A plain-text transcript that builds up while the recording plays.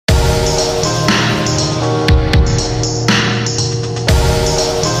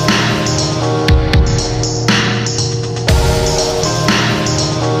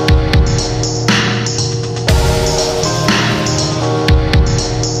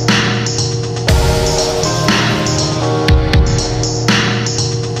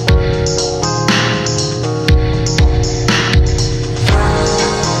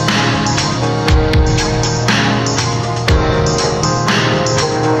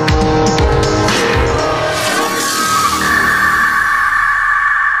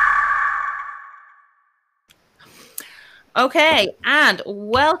Okay, and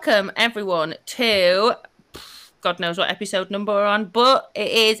welcome everyone to God knows what episode number we're on, but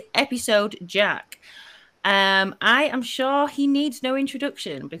it is episode Jack. I am sure he needs no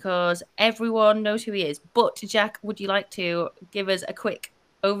introduction because everyone knows who he is. But Jack, would you like to give us a quick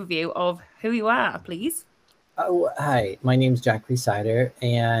overview of who you are, please? Oh, hi, my name is Jack Resider,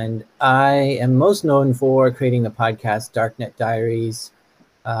 and I am most known for creating the podcast Darknet Diaries.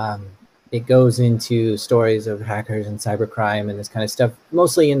 It goes into stories of hackers and cybercrime and this kind of stuff,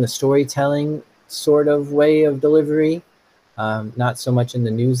 mostly in the storytelling sort of way of delivery, not so much in the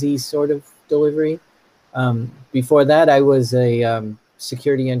newsy sort of delivery. Before that, I was a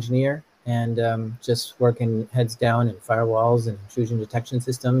security engineer and just working heads down in firewalls and intrusion detection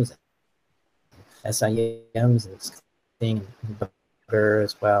systems, SIEMs and bugger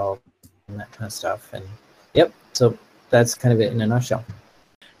as well, and that kind of stuff. And yep, so that's kind of it in a nutshell.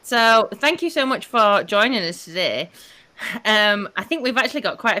 So thank you so much for joining us today. I think we've actually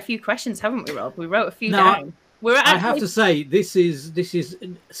got quite a few questions, haven't we, Rob? We wrote a few down. I have to say this is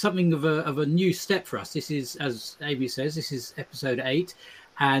something of a new step for us. This is, as Amy says, this is episode 8,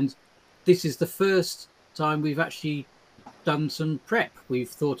 and this is the first time we've actually done some prep. We've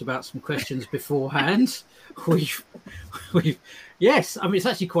thought about some questions beforehand. we've yes, I mean it's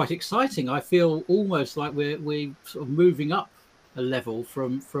actually quite exciting. I feel almost like we're sort of moving up a level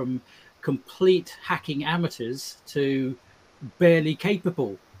from complete hacking amateurs to barely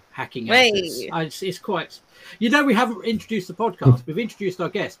capable hacking amateurs. It's quite, we haven't introduced the podcast. We've introduced our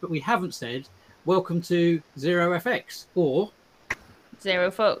guest, but we haven't said welcome to Zero FX or Zero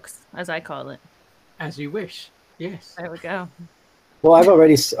Folks, as I call it. As you wish. Yes. There we go. Well, I've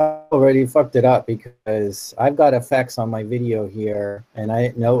already fucked it up because I've got effects on my video here, and I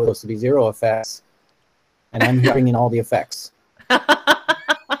didn't know it was supposed to be Zero effects, and I'm hearing in all the effects.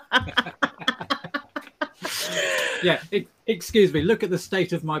 Yeah, excuse me. Look at the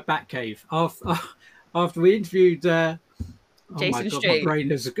state of my bat cave. After we interviewed, Jason Street.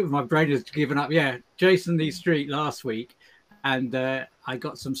 My brain has given up. Yeah, Jason Lee Street last week, and I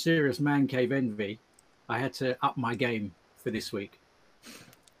got some serious man cave envy. I had to up my game for this week.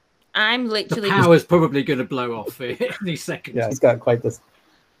 I'm literally. The power's probably going to blow off any second. Yeah, he's got quite this.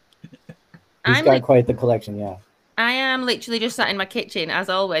 He's got quite the collection. Yeah. I am literally just sat in my kitchen, as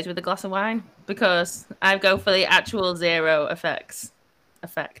always, with a glass of wine because I go for the actual Zero effect.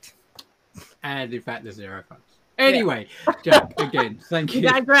 And in fact, the Zero effects. Anyway, yeah. Jack, again, thank you. You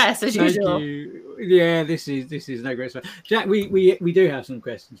digress as usual. You. Yeah, this is no great stuff. Jack, we do have some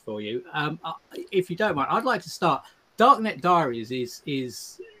questions for you. If you don't mind, I'd like to start. Darknet Diaries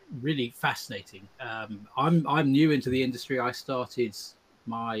is really fascinating. I'm new into the industry. I started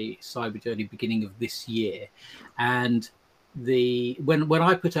my cyber journey beginning of this year, and when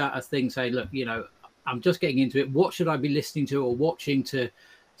I put out a thing saying, look, I'm just getting into it, what should I be listening to or watching to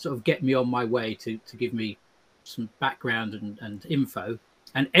sort of get me on my way to give me some background and info,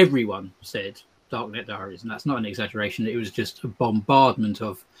 and everyone said Darknet Diaries, and that's not an exaggeration. It was just a bombardment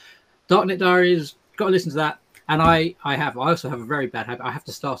of Darknet Diaries, got to listen to that. And I also have a very bad habit. I have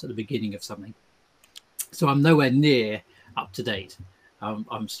to start at the beginning of something, so I'm nowhere near up to date.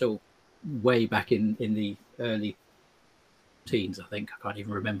 I'm still way back in the early teens, I think. I can't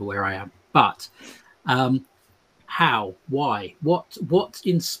even remember where I am. But how, why, what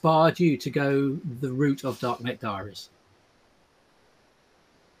inspired you to go the route of Darknet Diaries?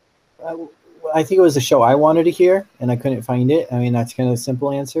 I think it was a show I wanted to hear, and I couldn't find it. I mean, that's kind of a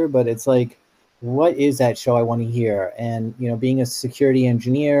simple answer, but it's like, what is that show I want to hear? And, being a security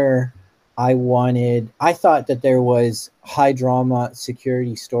engineer, I thought that there was high drama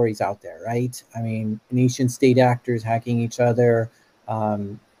security stories out there, right? I mean, nation state actors hacking each other,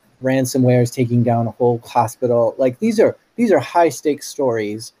 ransomwares taking down a whole hospital. Like these are high stakes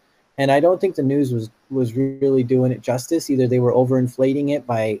stories. And I don't think the news was really doing it justice. Either they were overinflating it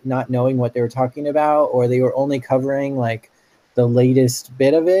by not knowing what they were talking about, or they were only covering like the latest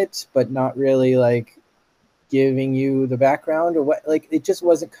bit of it, but not really like giving you the background or what, like it just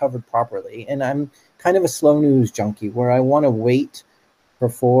wasn't covered properly. And I'm kind of a slow news junkie where I want to wait for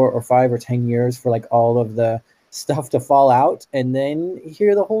 4 or 5 or 10 years for like all of the stuff to fall out and then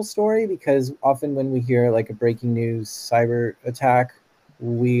hear the whole story, because often when we hear like a breaking news cyber attack,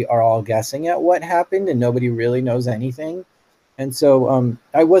 we are all guessing at what happened and nobody really knows anything. And so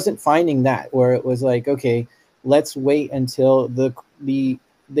I wasn't finding that where it was like, okay, let's wait until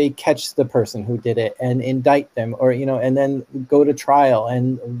they catch the person who did it and indict them, or, and then go to trial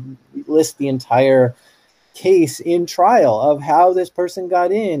and list the entire case in trial of how this person got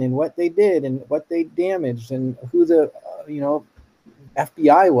in and what they did and what they damaged and who the,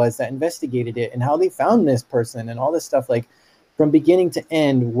 FBI was that investigated it and how they found this person and all this stuff. Like from beginning to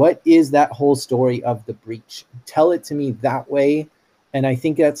end, what is that whole story of the breach? Tell it to me that way. And I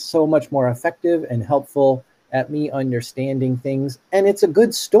think that's so much more effective and helpful at me understanding things. And it's a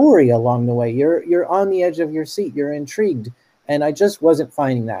good story along the way. You're on the edge of your seat. You're intrigued. And I just wasn't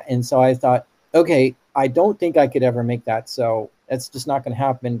finding that. And so I thought, okay, I don't think I could ever make that. So that's just not going to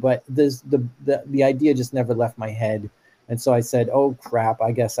happen. But the idea just never left my head. And so I said, oh, crap,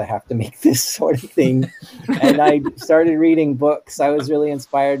 I guess I have to make this sort of thing. And I started reading books. I was really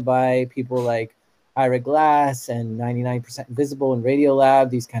inspired by people like Ira Glass and 99% Invisible and Radiolab,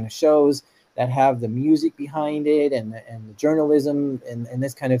 these kind of shows that have the music behind it and the journalism and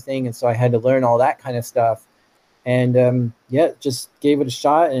this kind of thing. And so I had to learn all that kind of stuff. And yeah, just gave it a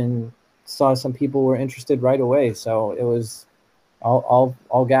shot and saw some people were interested right away. So it was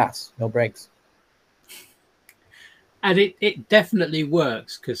all gas, no brakes. And it definitely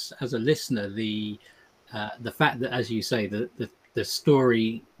works, because as a listener, the fact that, as you say, the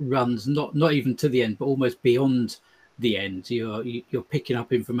story runs not even to the end, but almost beyond the end. You're picking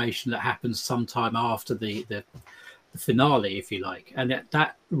up information that happens sometime after the finale, if you like, and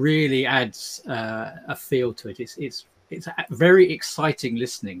that really adds a feel to it. It's very exciting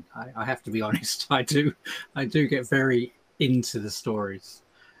listening. I have to be honest. I do get very into the stories.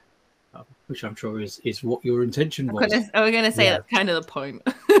 Which I'm sure is what your intention was. I was going to say that's kind of the point.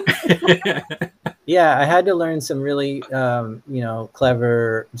 Yeah, I had to learn some really,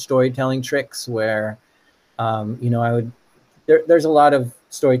 clever storytelling tricks where, there's a lot of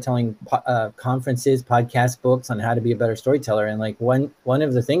storytelling conferences, podcast books on how to be a better storyteller. And like one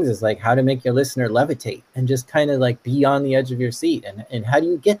of the things is like how to make your listener levitate and just kind of like be on the edge of your seat. And how do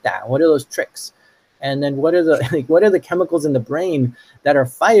you get that? What are those tricks? And then what are the chemicals in the brain that are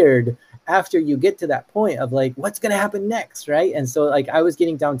fired after you get to that point of like, what's going to happen next, right? And so like I was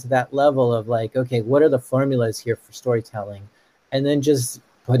getting down to that level of like, okay, what are the formulas here for storytelling? And then just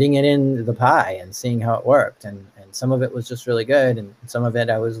putting it in the pie and seeing how it worked. And some of it was just really good. And some of it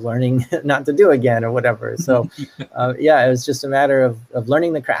I was learning not to do again or whatever. So yeah, it was just a matter of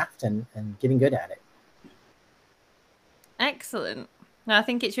learning the craft and getting good at it. Excellent. I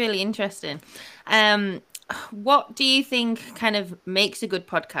think it's really interesting. What do you think kind of makes a good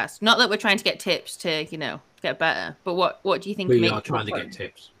podcast? Not that we're trying to get tips to, get better, but what do you think? We are trying to get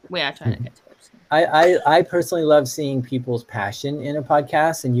tips. We are trying to get tips. I personally love seeing people's passion in a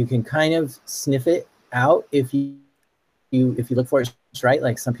podcast, and you can kind of sniff it out if you look for it, right?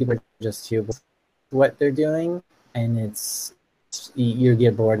 Like some people are just too what they're doing, and you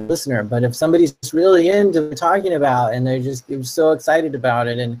get bored listener. But if somebody's really into what they're talking about and they're so excited about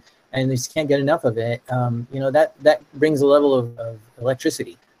it and they just can't get enough of it, that brings a level of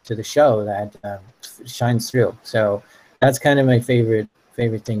electricity to the show that shines through. So that's kind of my favorite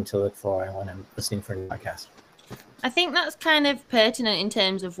thing to look for when I'm listening for a podcast. I think that's kind of pertinent in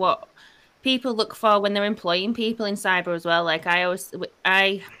terms of what people look for when they're employing people in cyber as well. Like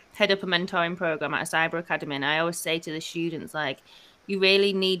I head up a mentoring program at a cyber academy, and I always say to the students, like, you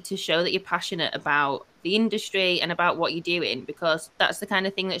really need to show that you're passionate about the industry and about what you're doing, because that's the kind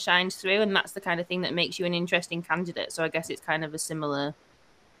of thing that shines through, and that's the kind of thing that makes you an interesting candidate. So I guess it's kind of a similar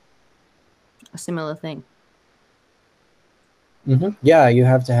thing. Mm-hmm. Yeah, you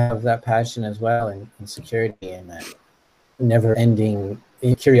have to have that passion as well, and security, and that never-ending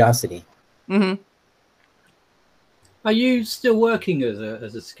curiosity. Mm-hmm. Are you still working as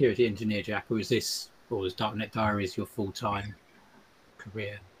a security engineer, Jack, or is Darknet Diaries your full-time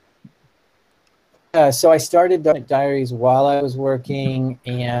career? So I started Darknet Diaries while I was working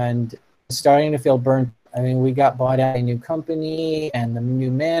and starting to feel burnt. I mean, we got bought out by a new company, and the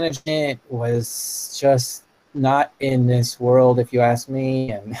new management was just not in this world, if you ask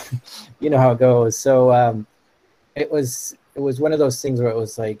me, and you know how it goes. So it was one of those things where it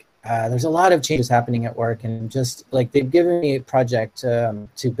was like, there's a lot of changes happening at work, and just like they've given me a project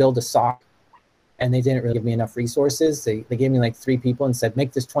to build a SOC, and they didn't really give me enough resources. They gave me like 3 people and said,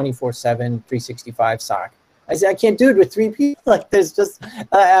 make this 24/7, 365 SOC. I said, I can't do it with 3 people. Like, there's just,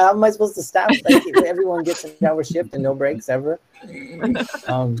 how am I supposed to staff? Like, everyone gets an hour shift and no breaks ever. And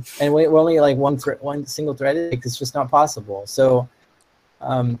we're only like one single threaded. Like, it's just not possible. So,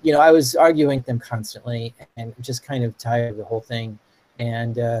 I was arguing with them constantly and just kind of tired of the whole thing.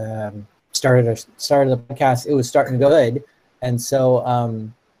 And started the podcast. It was starting to go good. And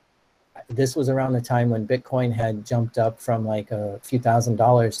so this was around the time when Bitcoin had jumped up from like a few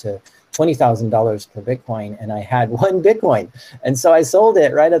 $1,000s to $20,000 per Bitcoin. And I had 1 Bitcoin. And so I sold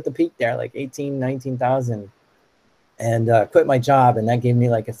it right at the peak there, like 18, 19,000, and quit my job. And that gave me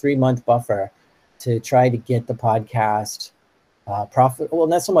like a 3-month buffer to try to get the podcast profit. Well,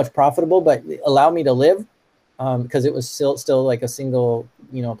 not so much profitable, but allow me to live, because it was still like a single,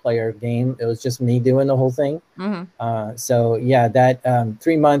 player game. It was just me doing the whole thing. So yeah, that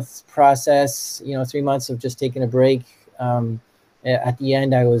 3-month process, 3 months of just taking a break. At the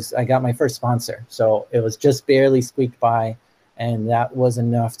end, I got my first sponsor, so it was just barely squeaked by, and that was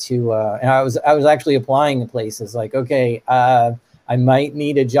enough to. And I was actually applying to places like, okay, I might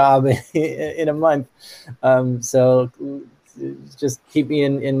need a job in a month, so just keep me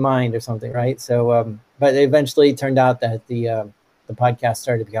in mind or something, right? So, but it eventually turned out that the podcast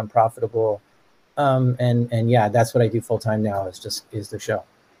started to become profitable, and yeah, that's what I do full time now is the show.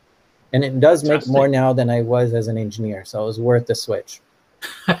 And it does make more now than I was as an engineer, so it was worth the switch.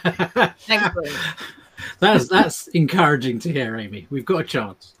 That's encouraging to hear, Amy. We've got a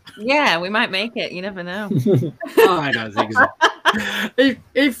chance. Yeah, we might make it. You never know. I don't think so.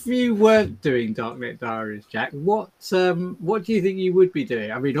 If you weren't doing Darknet Diaries, Jack, what do you think you would be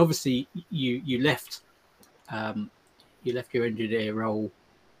doing? I mean, obviously you left your engineer role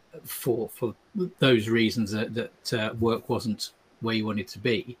for those reasons that work wasn't where you wanted to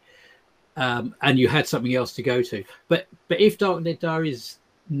be. And you had something else to go to. But if Darknet Diaries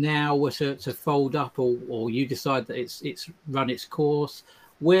now were to fold up, or you decide that it's run its course,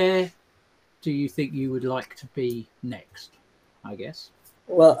 where do you think you would like to be next, I guess?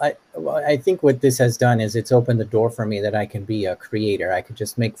 Well, I think what this has done is it's opened the door for me that I can be a creator. I could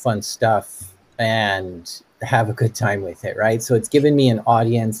just make fun stuff and have a good time with it, right? So it's given me an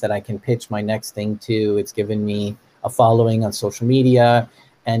audience that I can pitch my next thing to. It's given me a following on social media.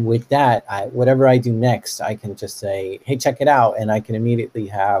 And with that, whatever I do next, I can just say, hey, check it out. And I can immediately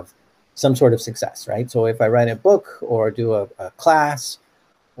have some sort of success, right? So if I write a book or do a class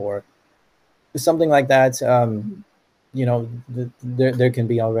or something like that, there can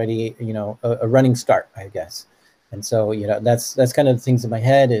be already, a running start, I guess. And so, that's kind of the things in my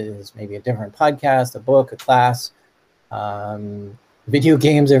head is maybe a different podcast, a book, a class. Video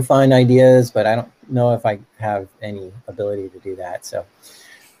games are fun ideas, but I don't know if I have any ability to do that. So,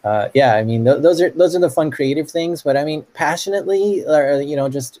 yeah, I mean, those are the fun creative things. But I mean, passionately, or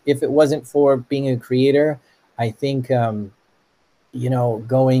just if it wasn't for being a creator, I think, going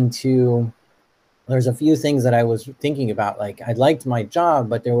to. There's a few things that I was thinking about. Like, I liked my job,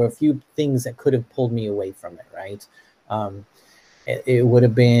 but there were a few things that could have pulled me away from it, right? It would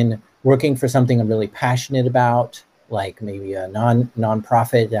have been working for something I'm really passionate about, like maybe a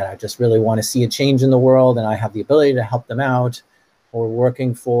nonprofit that I just really want to see a change in the world and I have the ability to help them out, or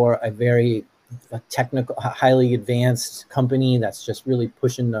working for a very technical, highly advanced company that's just really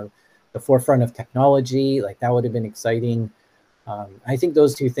pushing the forefront of technology. Like, that would have been exciting. I think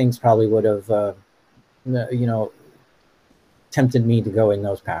those two things probably would have, tempted me to go in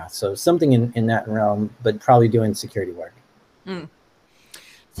those paths. So something in that realm, but probably doing security work. So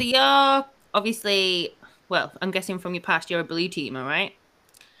you're obviously, well, I'm guessing from your past, you're a blue teamer, right?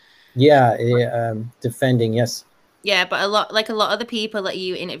 Yeah, defending, yes. Yeah, but a lot of the people that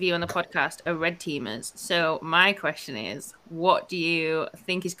you interview on the podcast are red teamers. So my question is, what do you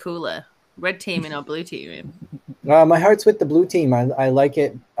think is cooler, red teaming or blue teaming? My heart's with the blue team. I like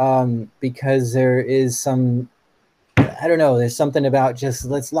it because there is some, I don't know, there's something about just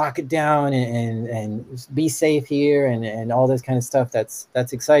let's lock it down and be safe here and all this kind of stuff that's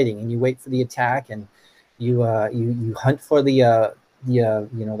exciting. And you wait for the attack and you hunt for the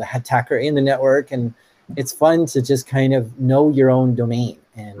attacker in the network, and it's fun to just kind of know your own domain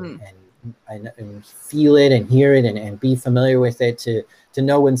and feel it and hear it and be familiar with it to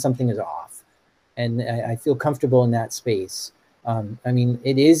know when something is off. And I feel comfortable in that space. I mean,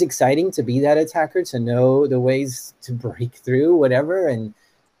 it is exciting to be that attacker, to know the ways to break through whatever and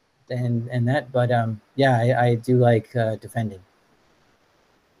that. But yeah, I do like defending.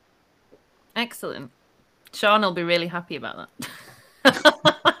 Excellent. Sean will be really happy about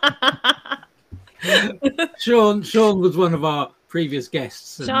that. Sean was one of our previous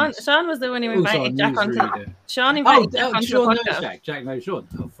guests. Sean was the one who invited Jack onto. Sean invited Jack onto Sean the podcast. knows Jack. Jack knows Sean.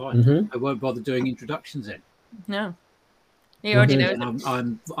 Oh, fine. I won't bother doing introductions then. No, he already knows.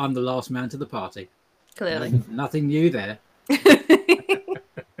 I'm the last man to the party. Clearly, nothing new there.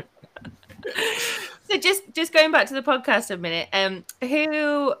 So just going back to the podcast a minute.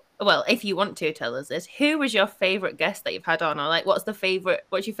 Well, if you want to tell us this, who was your favorite guest that you've had on, or like what's your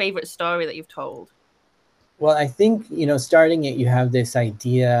favorite story that you've told? Well, I think, starting it, you have this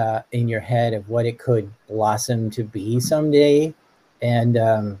idea in your head of what it could blossom to be someday. And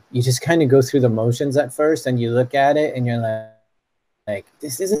you just kind of go through the motions at first, and you look at it and you're like,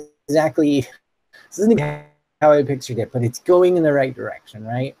 this isn't exactly how I pictured it, but it's going in the right direction,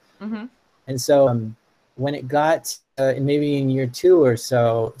 right? Mm-hmm. And so when it got maybe in year 2 or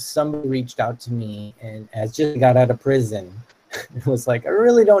so, somebody reached out to me and as just got out of prison. It was like, I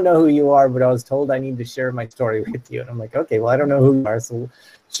really don't know who you are, but I was told I need to share my story with you. And I'm like, okay, well, I don't know who you are, so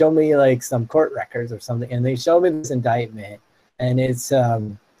show me like some court records or something. And they showed me this indictment, and it's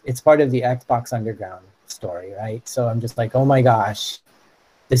part of the Xbox Underground story, right? So I'm just like, oh my gosh,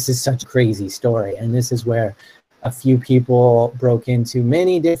 this is such a crazy story. And this is where a few people broke into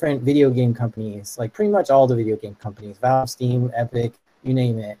many different video game companies, like pretty much all the video game companies, Valve, Steam, Epic, you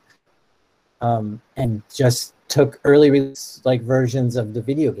name it, and just took early release like versions of the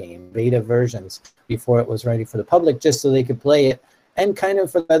video game, beta versions, before it was ready for the public, just so they could play it and kind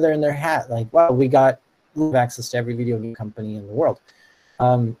of for the feather in their hat, like, wow, we have access to every video game company in the world.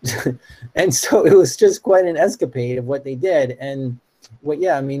 And so it was just quite an escapade of what they did. And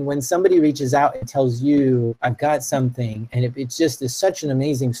yeah, I mean, when somebody reaches out and tells you, I've got something, and it just is such an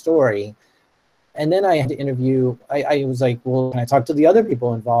amazing story. And then I had to interview, I was like, well, can I talk to the other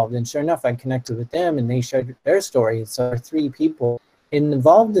people involved? And sure enough, I connected with them and they shared their story. So there are 3 people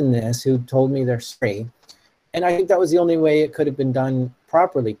involved in this who told me their story. And I think that was the only way it could have been done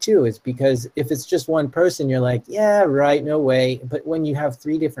properly too, is because if it's just one person, you're like, yeah, right, no way. But when you have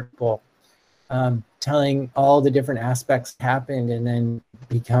 3 different people telling all the different aspects happened, and then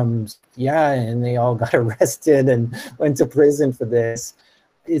becomes, yeah, and they all got arrested and went to prison for this.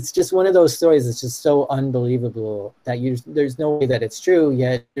 It's just one of those stories that's just so unbelievable that there's no way that it's true,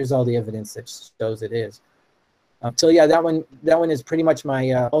 yet there's all the evidence that shows it is. So yeah, that one is pretty much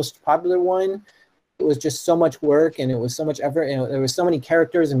my most popular one. It was just so much work, and it was so much effort, and there were so many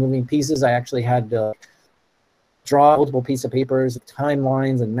characters and moving pieces. I actually had to draw multiple pieces of papers,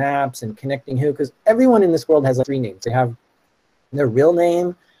 timelines and maps, and connecting who, because everyone in this world has like 3 names. They have their real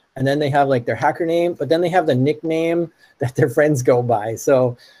name, and then they have like their hacker name, but then they have the nickname that their friends go by.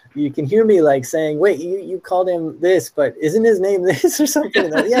 So you can hear me like saying, wait, you called him this, but isn't his name this or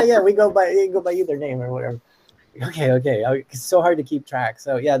something? Like, yeah, we go by either name or whatever. Okay. It's so hard to keep track.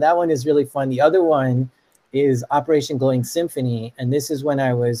 So yeah, that one is really fun. The other one is Operation Glowing Symphony. And this is when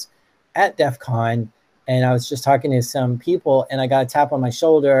I was at DEF CON, and I was just talking to some people, and I got a tap on my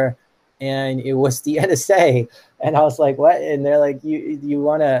shoulder, and it was the NSA. And I was like, what? And they're like, you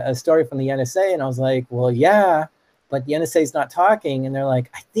want a story from the NSA? And I was like, well, yeah, but the NSA is not talking. And they're like,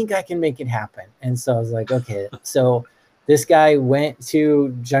 I think I can make it happen. And so I was like, okay. So this guy went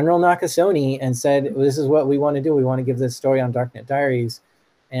to General Nakasone and said, well, this is what we want to do. We want to give this story on Darknet Diaries.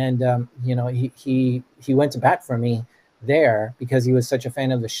 And, he went to bat for me there because he was such a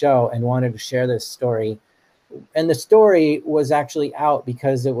fan of the show and wanted to share this story. And the story was actually out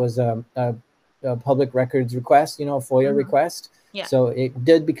because it was a public records request, a FOIA request. Yeah. So it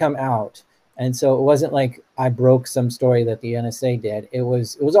did become out. And so it wasn't like I broke some story that the NSA did. It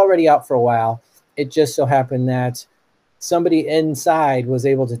was already out for a while. It just so happened that somebody inside was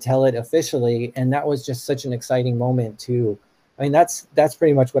able to tell it officially, and that was just such an exciting moment too. I mean, that's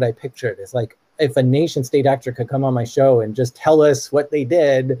pretty much what I pictured. It's like, if a nation state actor could come on my show and just tell us what they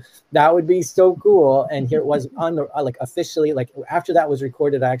did, that would be so cool. And here it was on the officially, after that was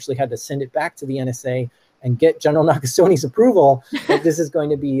recorded, I actually had to send it back to the NSA and get General Nakasone's approval that this is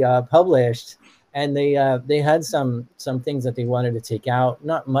going to be published. And they had some things that they wanted to take out,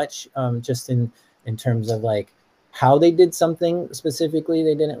 not much, just in terms of like how they did something specifically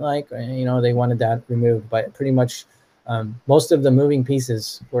they didn't like, they wanted that removed, but pretty much most of the moving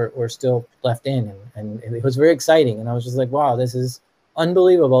pieces were still left in, and it was very exciting. And I was just like, wow, this is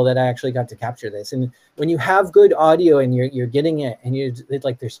unbelievable that I actually got to capture this. And when you have good audio and you're getting it, and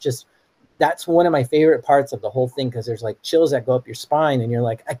that's one of my favorite parts of the whole thing, because there's like chills that go up your spine, and you're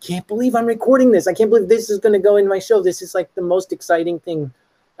like, I can't believe I'm recording this. I can't believe this is going to go in my show. This is like the most exciting thing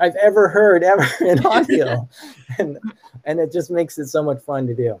I've ever heard in audio. and it just makes it so much fun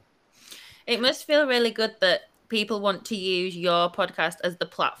to do. It must feel really good that people want to use your podcast as the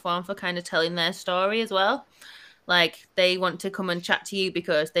platform for kind of telling their story as well. Like, they want to come and chat to you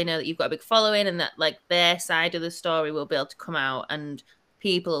because they know that you've got a big following, and that like their side of the story will be able to come out and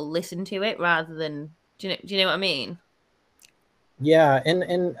people will listen to it rather than, do you know what I mean? Yeah,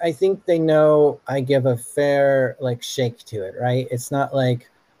 and I think they know I give a fair shake to it, right? It's not like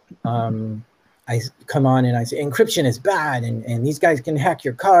I come on and I say encryption is bad, and these guys can hack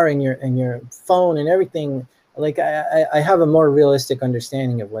your car and your phone and everything. Like I have a more realistic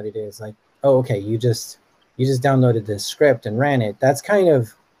understanding of what it is. Like, oh, okay, you just downloaded this script and ran it. That's kind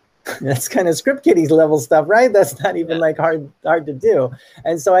of Script Kiddies level stuff, right? That's not even hard to do.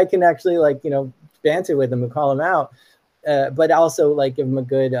 And so I can actually banter with them and call them out, but also give them a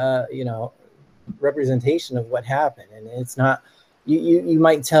good representation of what happened. And it's not you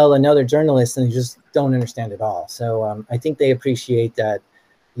might tell another journalist and they just don't understand at all. So I think they appreciate that,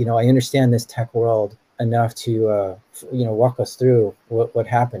 I understand this tech world enough to, walk us through what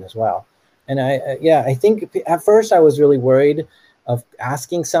happened as well. And I think at first I was really worried of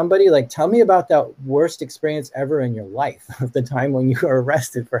asking somebody, like, tell me about that worst experience ever in your life, of the time when you were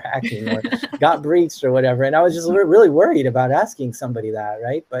arrested for hacking or got breached or whatever. And I was just really worried about asking somebody that,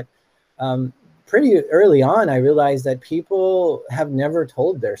 right? But pretty early on, I realized that people have never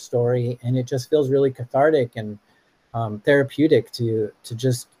told their story, and it just feels really cathartic and therapeutic to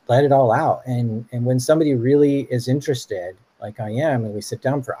just let it all out. And when somebody really is interested, like I am, and we sit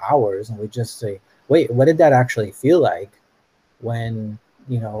down for hours and we just say, wait, what did that actually feel like when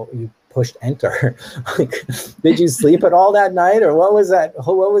you pushed enter? Like, did you sleep at all that night, or what was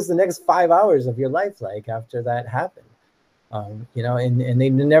the next 5 hours of your life like after that happened? And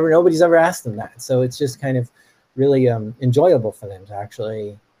nobody's ever asked them that. So it's just kind of really enjoyable for them to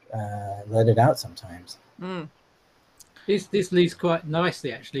actually let it out sometimes. This leads quite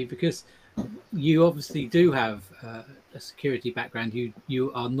nicely, actually, because you obviously do have a security background.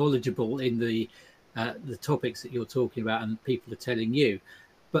 You are knowledgeable in the topics that you're talking about, and people are telling you.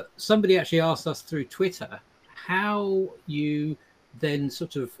 But somebody actually asked us through Twitter how you then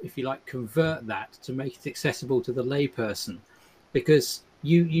sort of, if you like, convert that to make it accessible to the layperson, because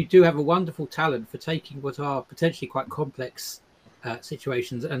you do have a wonderful talent for taking what are potentially quite complex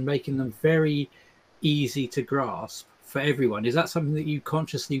situations and making them very easy to grasp for everyone. Is that something that you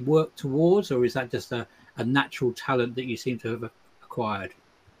consciously work towards, or is that just a natural talent that you seem to have acquired?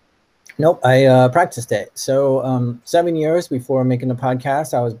 Nope, I practiced it. So 7 years before making the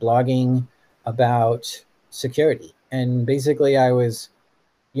podcast, I was blogging about security. And basically I was,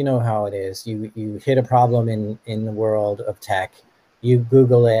 you know how it is. You hit a problem in the world of tech, you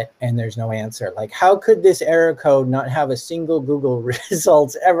Google it, and there's no answer. Like, how could this error code not have a single Google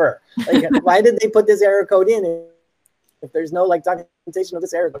results ever? Like, why did they put this error code in if there's no documentation of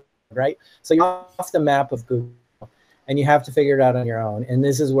this error code, right? So you're off the map of Google, and you have to figure it out on your own. And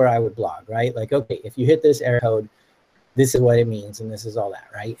this is where I would blog, right? Like, okay, if you hit this error code, this is what it means, and this is all that,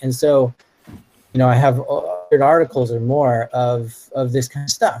 right? And so, I have 100 articles or more of this kind of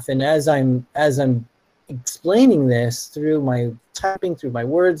stuff. And as I'm explaining this through my typing, through my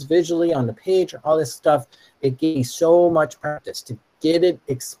words, visually on the page, all this stuff, it gave me so much practice to get it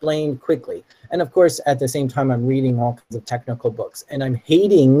explained quickly. And of course, at the same time, I'm reading all kinds of technical books, and I'm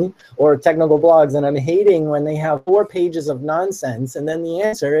hating, or technical blogs, and I'm hating when they have 4 pages of nonsense, and then the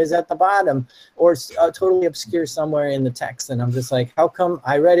answer is at the bottom, or totally obscure somewhere in the text. And I'm just like, how come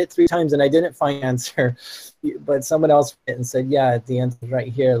I read it 3 times and I didn't find the answer, but someone else read it and said, yeah, the answer is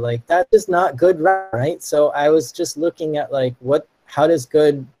right here. Like, that is not good, right? So I was just looking at, like, how does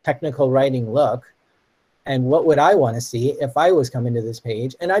good technical writing look? And what would I want to see if I was coming to this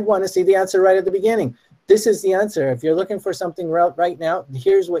page? And I'd want to see the answer right at the beginning. This is the answer. If you're looking for something right now,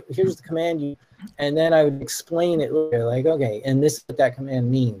 here's the command and then I would explain it later, like, okay, and this is what that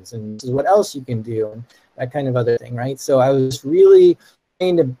command means, and this is what else you can do, and that kind of other thing, right? So I was really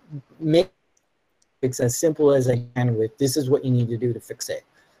trying to make it as simple as I can with, this is what you need to do to fix it.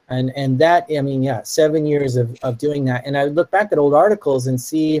 And that, 7 years of doing that. And I would look back at old articles and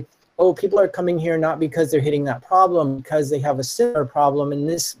see, oh, people are coming here not because they're hitting that problem, because they have a similar problem, and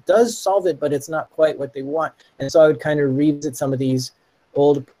this does solve it, but it's not quite what they want. And so I would kind of revisit some of these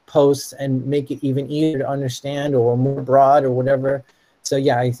old posts and make it even easier to understand, or more broad, or whatever. So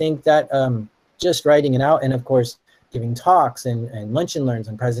yeah, I think that just writing it out, and of course giving talks and lunch and learns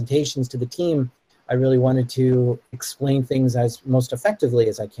and presentations to the team, I really wanted to explain things as most effectively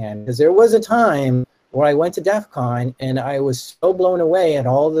as I can. Because there was a time where I went to DEF CON and I was so blown away at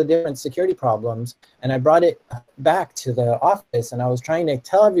all the different security problems, and I brought it back to the office, and I was trying to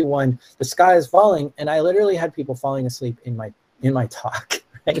tell everyone the sky is falling, and I literally had people falling asleep in my talk,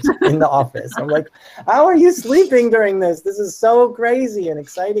 right? In the office. I'm like, how are you sleeping during this? This is so crazy and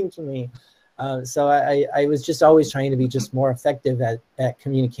exciting to me. So I was just always trying to be just more effective at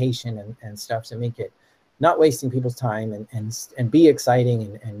communication and stuff, to make it not wasting people's time, and be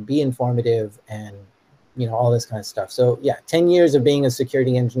exciting and be informative, and all this kind of stuff. So yeah, 10 years of being a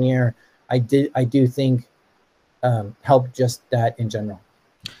security engineer, I do think helped just that in general.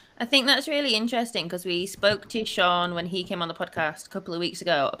 I think that's really interesting, because we spoke to Sean when he came on the podcast a couple of weeks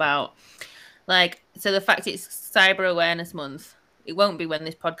ago about, so the fact it's Cyber Awareness Month. It won't be when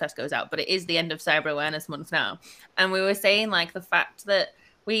this podcast goes out, but it is the end of Cyber Awareness Month now. And we were saying, the fact that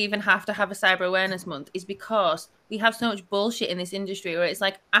we even have to have a Cyber Awareness Month is because we have so much bullshit in this industry, where it's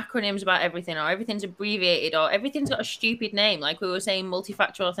acronyms about everything, or everything's abbreviated, or everything's got a stupid name. Like we were saying,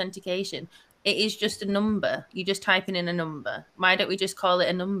 multi-factor authentication. it is just a number. You're just typing in a number. Why don't we just call it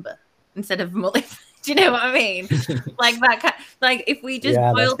a number instead of multi? Do you know what I mean? Like that. Like if we just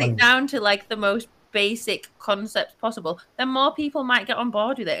boiled it down to like the most basic concepts possible, then more people might get on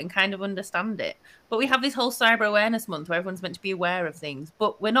board with it and kind of understand it. But we have this whole cyber awareness month where everyone's meant to be aware of things,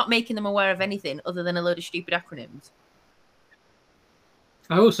 but we're not making them aware of anything other than a load of stupid acronyms.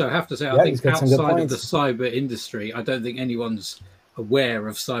 I also have to say, I think outside of the cyber industry, I don't think anyone's aware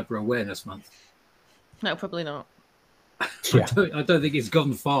of Cyber Awareness Month. No, probably not. Yeah. I don't think it's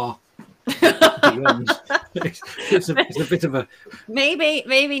gone far. It's a bit of a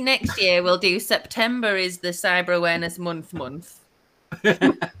maybe next year we'll do September is the Cyber Awareness Month,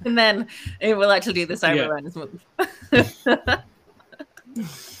 and then it will actually do the Cyber Awareness Month.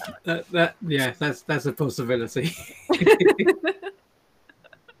 That's a possibility.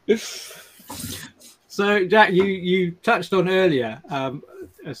 So, Jack, you touched on earlier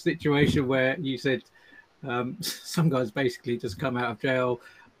a situation where you said some guys basically just come out of jail,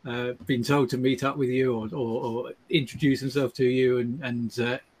 been told to meet up with you or introduce himself to you and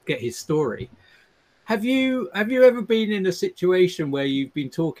get his story. Have you ever been in a situation where you've been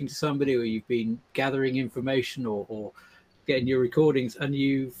talking to somebody or you've been gathering information or getting your recordings and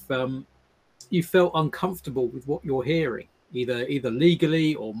you felt uncomfortable with what you're hearing, either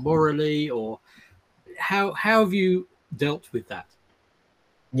legally or morally, or how have you dealt with that?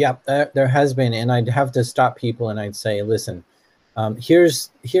 Yeah, there has been, and I'd have to stop people and I'd say, listen, because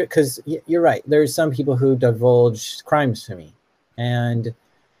you're right. There's some people who divulge crimes to me, and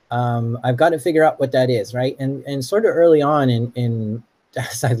I've got to figure out what that is, right? And sort of early on in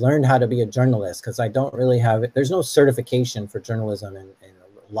as I learned how to be a journalist, because I don't really have it. There's no certification for journalism and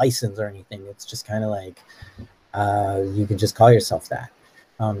license or anything. It's just kind of like you can just call yourself that.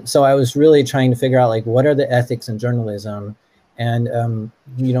 So I was really trying to figure out like what are the ethics in journalism, and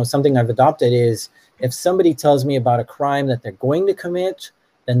something I've adopted is if somebody tells me about a crime that they're going to commit,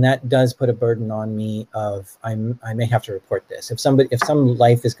 then that does put a burden on me of I may have to report this. If some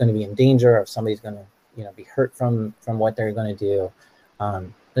life is going to be in danger, or if somebody's going to be hurt from what they're going to do,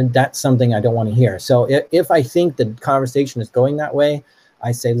 then that's something I don't want to hear. So if I think the conversation is going that way,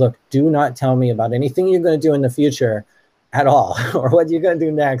 I say, look, do not tell me about anything you're going to do in the future at all, or what you're going to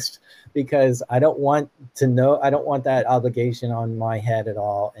do next, because I don't want to know. I don't want that obligation on my head at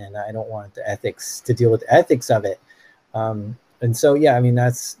all, and I don't want the ethics to deal with the ethics of it. And so, yeah, I mean,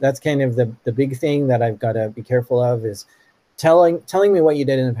 that's kind of the big thing that I've got to be careful of is telling me what you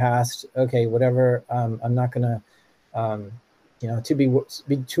did in the past. Okay, whatever. I'm not going to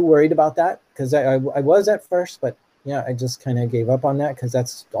be too worried about that, because I was at first, but yeah, I just kind of gave up on that because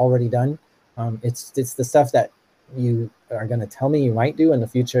that's already done. It's the stuff that you are going to tell me you might do in the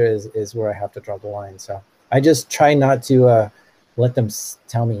future is where I have to draw the line. So I just try not to let them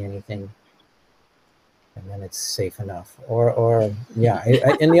tell me anything, and then it's safe enough. And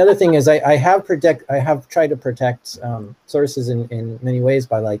the other thing is I have tried to protect sources in many ways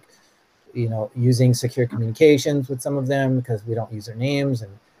by like using secure communications with some of them, because we don't use their names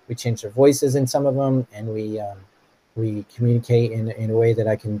and we change their voices in some of them, and we communicate in a way that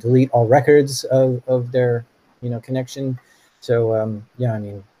I can delete all records of their connection. So I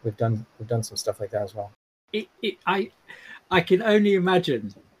mean, we've done some stuff like that as well. I can only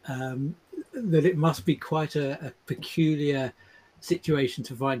imagine that it must be quite a peculiar situation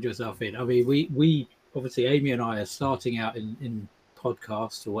to find yourself in. I mean, we obviously, Amy and I are starting out in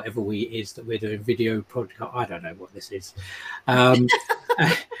podcasts or whatever is that we're doing, video podcast. I don't know what this is. And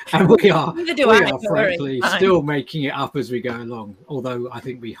we are frankly still making it up as we go along, although I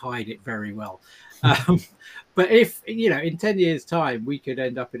think we hide it very well. But if in 10 years time we could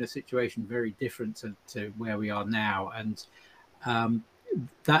end up in a situation very different to where we are now, and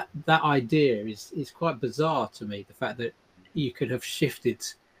that idea is quite bizarre to me, the fact that you could have shifted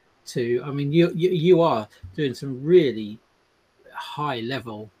to, I mean, you are doing some really high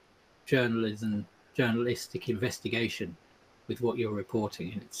level journalistic investigation with what you're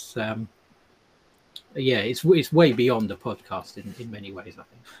reporting. It's it's way beyond a podcast in many ways, I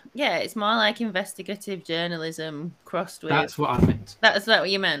think. Yeah, it's more like investigative journalism crossed with... That's what I meant. That's what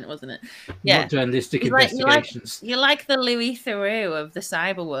you meant, wasn't it? Yeah. Not journalistic investigations. You're like the Louis Theroux of the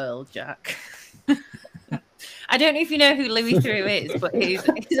cyber world, Jack. I don't know if you know who Louis Theroux is, but he's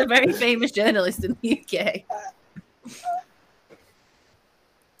a very famous journalist in the UK.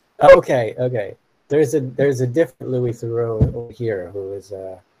 Okay. There's a different Louis Theroux over here who is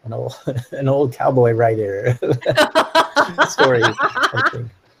an old cowboy writer story, I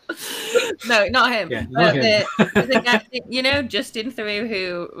think. No, not him. Yeah, not him. The guy, Justin Theroux,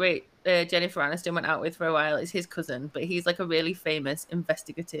 who Jennifer Aniston went out with for a while, is his cousin, but he's like a really famous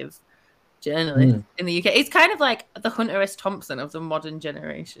investigative journalist in the UK. It's kind of like the Hunter S. Thompson of the modern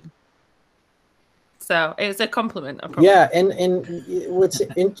generation. So it was a compliment. Yeah, and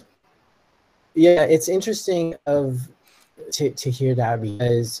it's interesting to hear that,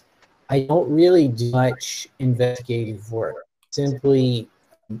 because I don't really do much investigative work. Simply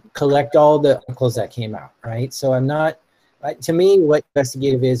collect all the articles that came out, right? So I'm not. To me, what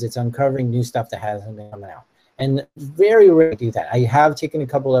investigative is, it's uncovering new stuff that hasn't been coming out, and very rarely do that. I have taken a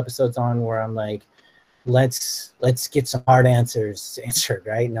couple episodes on where I'm like, let's get some hard answers answered,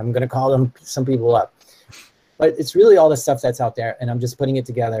 right? And I'm gonna call some people up. But it's really all the stuff that's out there, and I'm just putting it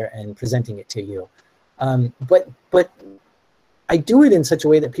together and presenting it to you. But I do it in such a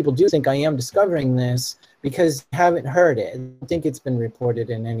way that people do think I am discovering this, because I haven't heard it. I don't think it's been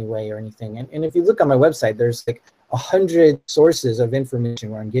reported in any way or anything. And if you look on my website, there's like 100 sources of information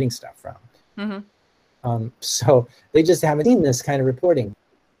where I'm getting stuff from. So they just haven't seen this kind of reporting.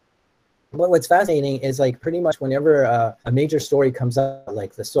 But what's fascinating is, like, pretty much whenever a major story comes up,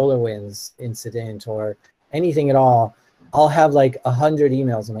 like the SolarWinds incident or anything at all, I'll have like 100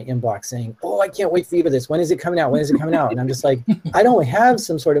 emails in my inbox saying, "Oh, I can't wait for you for this. When is it coming out? When is it coming out?" And I'm just like, I don't have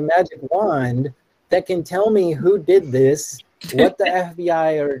some sort of magic wand that can tell me who did this, what the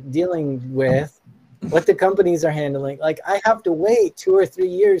FBI are dealing with, what the companies are handling. Like, I have to wait 2 or 3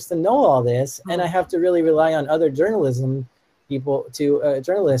 years to know all this, and I have to really rely on other journalists to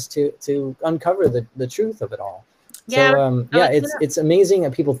uncover the truth of it all. Yeah. So it's amazing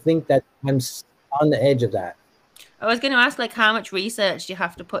that people think that I'm on the edge of that. I was going to ask, like, how much research do you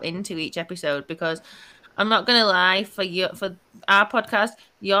have to put into each episode? Because I'm not going to lie, for our podcast,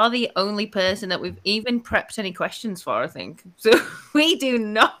 you're the only person that we've even prepped any questions for, I think. So we do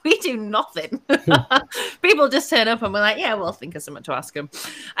nothing. People just turn up and we're like, yeah, we'll think of something to ask them.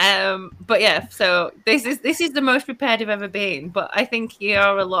 But yeah, so this is the most prepared I've ever been. But I think you're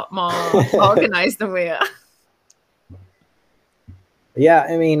a lot more organized than we are. Yeah,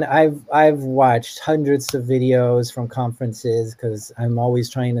 I mean, I've watched hundreds of videos from conferences, because I'm always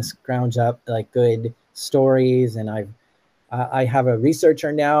trying to scrounge up like good stories, and I have a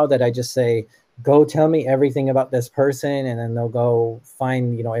researcher now that I just say, go tell me everything about this person, and then they'll go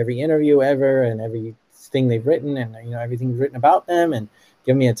find, you know, every interview ever and everything they've written, and, you know, everything written about them, and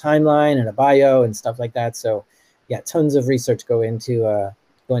give me a timeline and a bio and stuff like that. So yeah, tons of research go into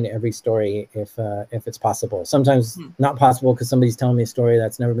every story if it's possible. Sometimes not possible because somebody's telling me a story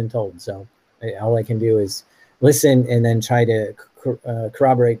that's never been told. So all I can do is listen and then try to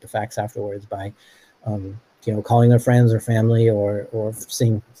corroborate the facts afterwards by calling their friends or family or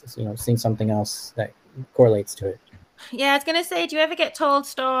seeing something else that correlates to it. Yeah, I was gonna say, do you ever get told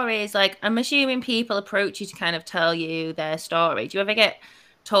stories? Like, I'm assuming people approach you to kind of tell you their story. Do you ever get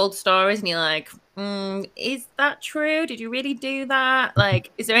told stories and you're like, is that true? Did you really do that? Like,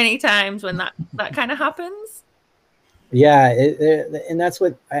 is there any times when that kind of happens? Yeah, and that's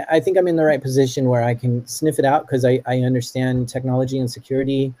what I think I'm in the right position where I can sniff it out, because I understand technology and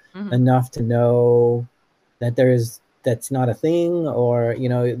security enough to know that that's not a thing, or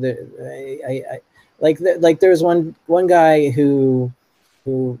there's one guy who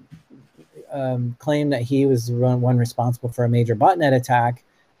claimed that he was one responsible for a major botnet attack.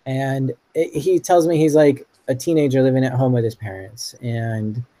 And he tells me he's like a teenager living at home with his parents.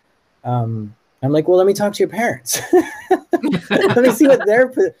 And I'm like, well, let me talk to your parents. Let me see what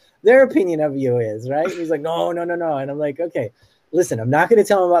their opinion of you is, right? And he's like, no. And I'm like, okay, listen, I'm not going to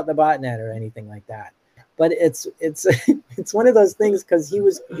tell him about the botnet or anything like that. But it's one of those things, because he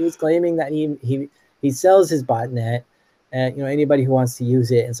was claiming that he sells his botnet, anybody who wants to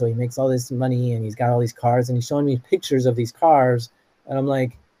use it. And so he makes all this money, and he's got all these cars, and he's showing me pictures of these cars. And I'm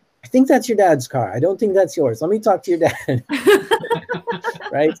like, I think that's your dad's car. I don't think that's yours. Let me talk to your dad.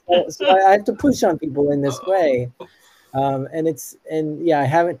 Right. So I have to push on people in this way. I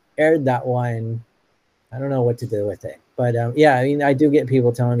haven't aired that one. I don't know what to do with it. But I mean, I do get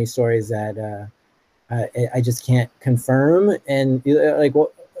people telling me stories that I just can't confirm. And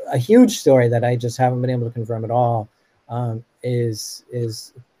a huge story that I just haven't been able to confirm at all is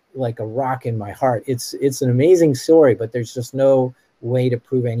like a rock in my heart. It's an amazing story, but there's just no way to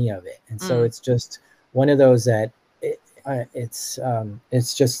prove any of it. And so it's just one of those that it's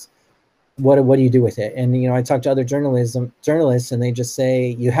just what do you do with it? And I talk to other journalists, and they just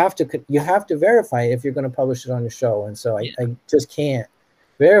say you have to verify it if you're going to publish it on the show. And so I just can't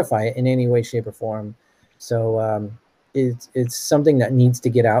verify it in any way, shape, or form. So it's something that needs to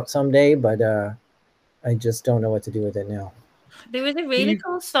get out someday, but I just don't know what to do with it now. There was a really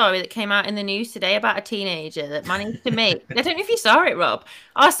cool story that came out in the news today about a teenager that managed to make. I don't know if you saw it, Rob.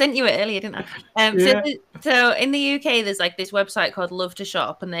 Oh, I sent you it earlier, didn't I? Yeah. So in the UK, there's like this website called Love to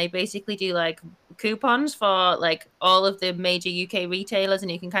Shop, and they basically do like coupons for like all of the major UK retailers,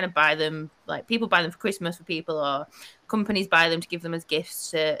 and you can kind of buy them. Like people buy them for Christmas for people, or companies buy them to give them as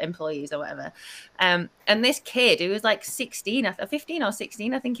gifts to employees or whatever. And this kid who was like 16, 15 or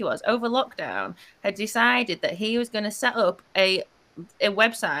 16, I think he was, over lockdown, had decided that he was going to set up a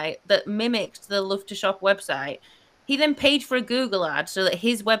website that mimicked the Love to Shop website. He then paid for a Google ad so that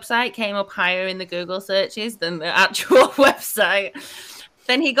his website came up higher in the Google searches than the actual website.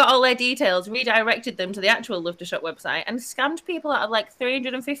 Then he got all their details, redirected them to the actual Love to Shop website, and scammed people out of like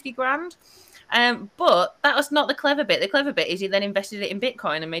 350 grand. But that was not the clever bit. The clever bit is he then invested it in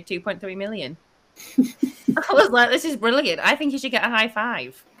Bitcoin and made 2.3 million. I was like, this is brilliant. I think he should get a high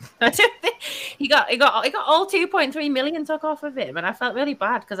five. I don't think he got all 2.3 million took off of him, and I felt really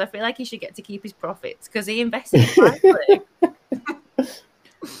bad because I feel like he should get to keep his profits because he invested wisely.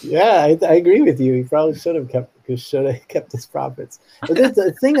 Yeah, I agree with you. He probably should have kept his profits. But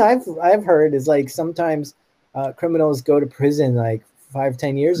the thing I've heard is like sometimes criminals go to prison like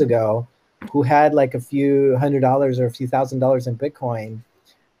 5-10 years ago who had like a few $100 or a few $1,000s in Bitcoin,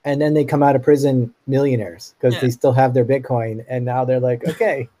 and then they come out of prison millionaires because they still have their Bitcoin, and now they're like,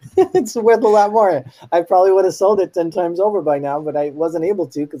 okay, it's worth a lot more. I probably would have sold it 10 times over by now, but I wasn't able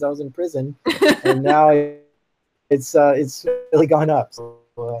to because I was in prison, and now it's really gone up. So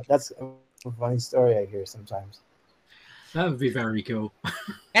that's a funny story I hear sometimes. That would be very cool.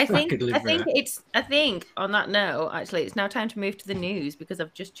 I think on that note, actually, it's now time to move to the news because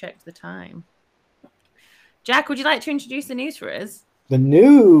I've just checked the time. Jack, would you like to introduce the news for us? The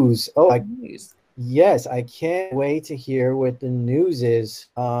news. Oh, news. Yes, I can't wait to hear what the news is.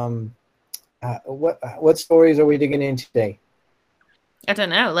 What stories are we digging in today? I don't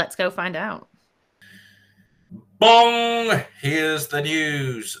know. Let's go find out. Bong! Here's the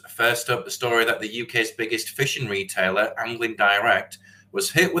news. First up, the story that the UK's biggest fishing retailer, Angling Direct,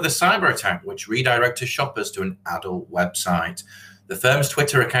 was hit with a cyber attack which redirected shoppers to an adult website. The firm's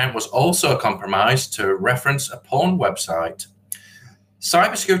Twitter account was also compromised to reference a porn website.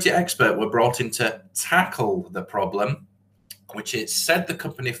 Cybersecurity experts were brought in to tackle the problem, which it said the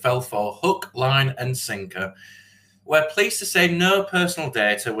company fell for hook, line, and sinker. We're pleased to say no personal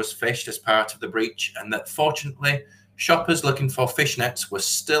data was phished as part of the breach, and that fortunately, shoppers looking for fishnets were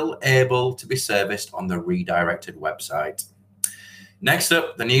still able to be serviced on the redirected website. Next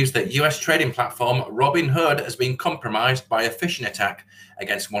up, the news that US trading platform Robinhood has been compromised by a phishing attack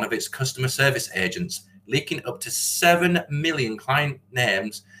against one of its customer service agents, leaking up to 7 million client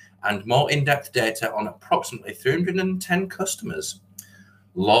names and more in-depth data on approximately 310 customers.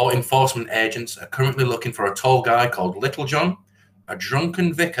 Law enforcement agents are currently looking for a tall guy called Little John, a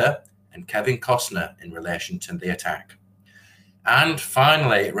drunken vicar, and Kevin Costner in relation to the attack. And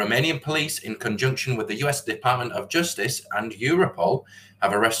finally, Romanian police, in conjunction with the US Department of Justice and Europol,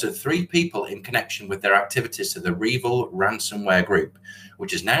 have arrested 3 people in connection with their activities to the REvil ransomware group,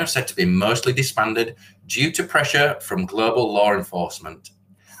 which is now said to be mostly disbanded due to pressure from global law enforcement.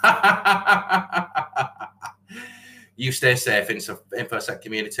 You stay safe, InfoSec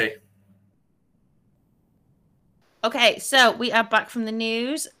community. Okay, so we are back from the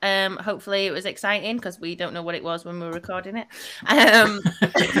news. Hopefully it was exciting because we don't know what it was when we were recording it.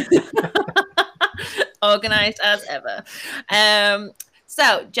 Organized as ever.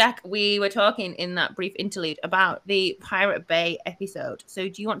 So, Jack, we were talking in that brief interlude about the Pirate Bay episode. So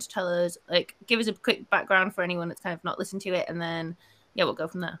do you want to tell us, like, give us a quick background for anyone that's kind of not listened to it, and then, yeah, we'll go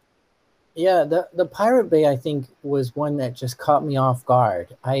from there. Yeah, the Pirate Bay, I think, was one that just caught me off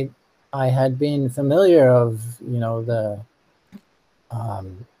guard. I had been familiar of, you know, the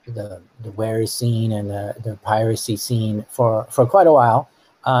where scene and the piracy scene for quite a while,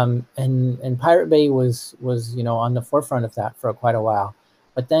 and Pirate Bay was you know on the forefront of that for quite a while.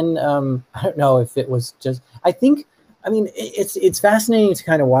 But then I don't know if it was just. I mean it's fascinating to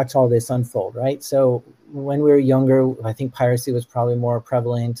kind of watch all this unfold, right? So when we were younger, I think piracy was probably more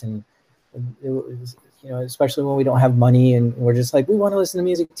prevalent, and it was, you know, especially when we don't have money and we're just like, we want to listen to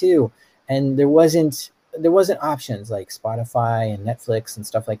music too. And there wasn't options like Spotify and Netflix and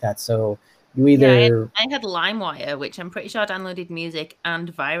stuff like that. So you either... I had LimeWire, which I'm pretty sure downloaded music and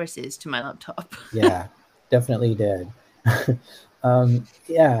viruses to my laptop. Yeah, definitely did.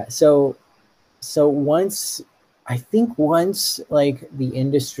 Yeah. So once like the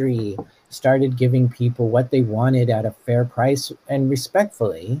industry started giving people what they wanted at a fair price and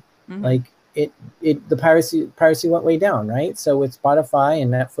respectfully, mm-hmm. like the piracy went way down, right? So with Spotify and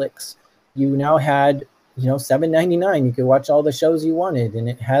Netflix, you now had $7.99. You could watch all the shows you wanted, and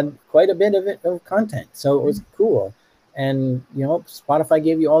it had quite a bit of content. So it was cool. And, Spotify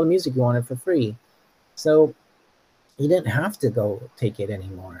gave you all the music you wanted for free. So you didn't have to go take it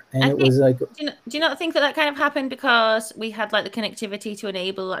anymore. And it was like, do you not think that kind of happened because we had like the connectivity to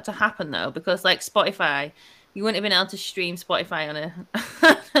enable that to happen though? Because like Spotify, you wouldn't have been able to stream Spotify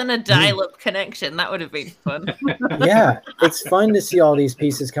on a dial-up connection. That would have been fun. Yeah, it's fun to see all these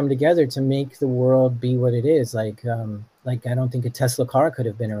pieces come together to make the world be what it is. Like I don't think a Tesla car could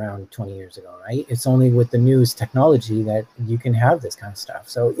have been around 20 years ago, right? It's only with the newest technology that you can have this kind of stuff.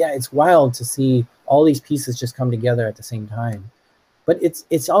 So yeah, it's wild to see all these pieces just come together at the same time. But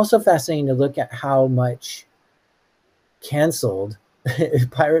it's also fascinating to look at how much canceled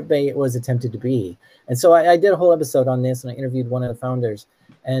Pirate Bay was attempted to be. And so I did a whole episode on this, and I interviewed one of the founders.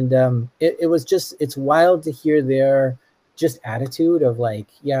 And it's wild to hear their just attitude of like,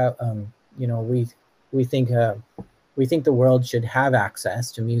 we think the world should have access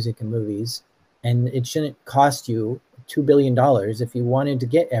to music and movies, and it shouldn't cost you $2 billion if you wanted to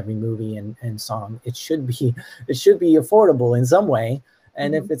get every movie and song. It should be affordable in some way.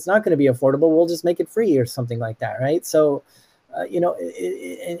 And if it's not going to be affordable, we'll just make it free or something like that, right? So,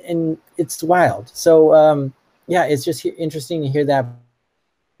 and it's wild. So, it's just interesting to hear that.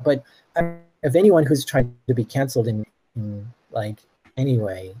 But if anyone who's trying to be canceled in like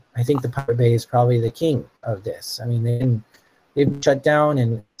anyway, I think the Pirate Bay is probably the king of this. I mean, they've been shut down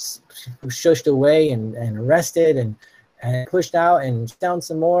and shushed away and arrested and pushed out and shut down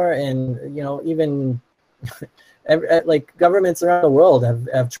some more. And, even like governments around the world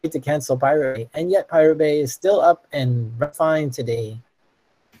have tried to cancel Pirate Bay. And yet Pirate Bay is still up and fine today.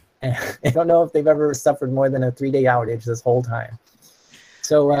 And I don't know if they've ever suffered more than a 3-day outage this whole time.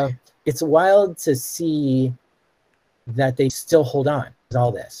 So it's wild to see that they still hold on to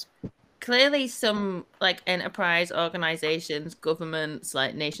all this. Clearly some like enterprise organizations, governments,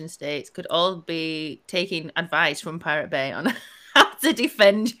 like nation states could all be taking advice from Pirate Bay on how to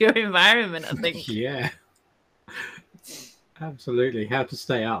defend your environment, I think. Yeah, absolutely. How to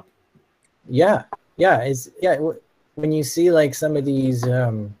stay up. Yeah. When you see like some of these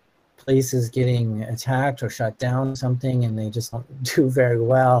places getting attacked or shut down something and they just don't do very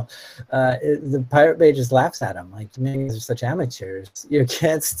well, the Pirate Bay just laughs at them like, man, they're such amateurs, you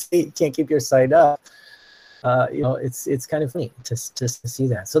can't keep your site up. It's kind of funny just to see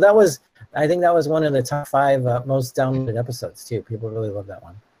that. So I think that was one of the top 5 most downloaded episodes too. People really love that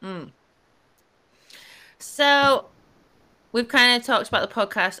one. So we've kind of talked about the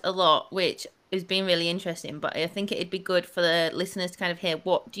podcast a lot, which has been really interesting, but I think it'd be good for the listeners to kind of hear,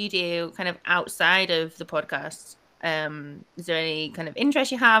 what do you do kind of outside of the podcast? Is there any kind of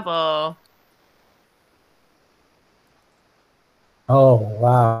interest you have, or? Oh,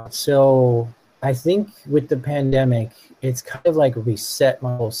 wow. So I think with the pandemic, it's kind of like reset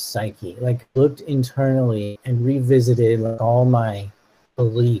my whole psyche, like looked internally and revisited like all my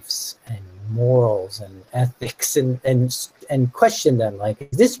beliefs and morals and ethics and questioned them. Like,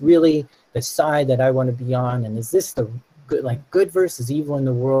 is this really the side that I want to be on? And is this the good versus evil in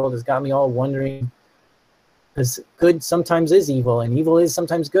the world? Has got me all wondering, because good sometimes is evil and evil is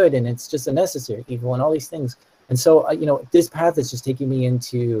sometimes good, and it's just a necessary evil and all these things. And so, this path is just taking me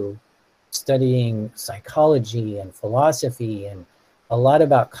into studying psychology and philosophy and a lot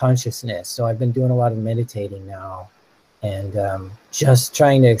about consciousness. So I've been doing a lot of meditating now and just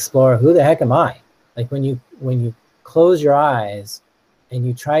trying to explore, who the heck am I? Like when you close your eyes and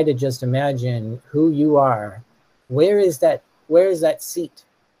you try to just imagine who you are, where is that seat?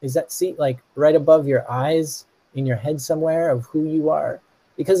 Is that seat like right above your eyes in your head somewhere of who you are?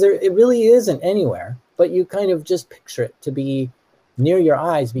 Because it really isn't anywhere, but you kind of just picture it to be near your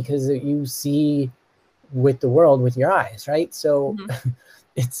eyes because you see with the world with your eyes, right? So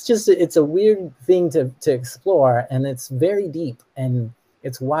it's a weird thing to explore, and it's very deep and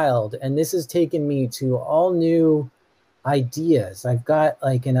it's wild. And this has taken me to all new ideas. I've got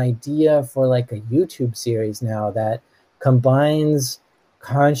like an idea for like a YouTube series now that combines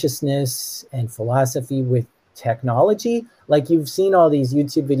consciousness and philosophy with technology. Like, you've seen all these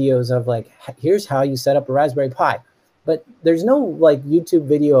YouTube videos of like, here's how you set up a Raspberry Pi, but there's no like YouTube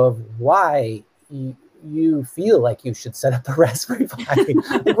video of why you feel like you should set up a Raspberry Pi.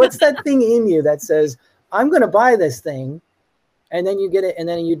 Like, what's that thing in you that says, I'm going to buy this thing, and then you get it and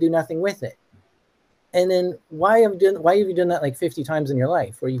then you do nothing with it? And then why have you done that like 50 times in your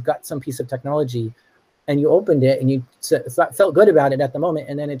life, where you've got some piece of technology and you opened it and you felt good about it at the moment,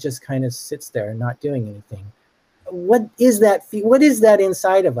 and then it just kind of sits there not doing anything? What is that? What is that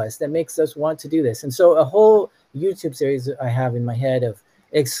inside of us that makes us want to do this? And so a whole YouTube series I have in my head of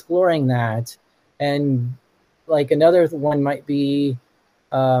exploring that And like another one might be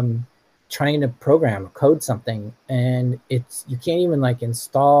trying to program or code something, and you can't even like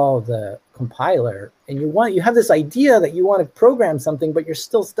install the compiler, and you have this idea that you want to program something, but you're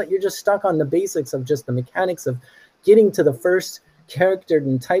still you're just stuck on the basics of just the mechanics of getting to the first character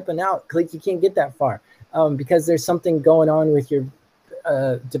and typing out. Like you can't get that far because there's something going on with your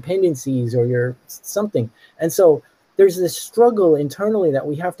dependencies or your something. And so there's this struggle internally that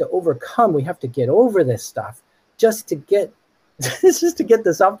we have to overcome. We have to get over this stuff just to get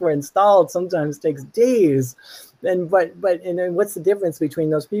the software installed. Sometimes takes days. And then what's the difference between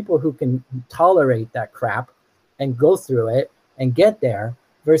those people who can tolerate that crap and go through it and get there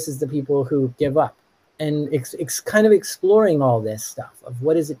versus the people who give up? And it's kind of exploring all this stuff of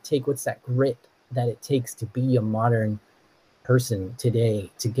what does it take? What's that grit that it takes to be a modern person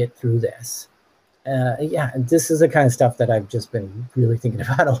today to get through this? And this is the kind of stuff that I've just been really thinking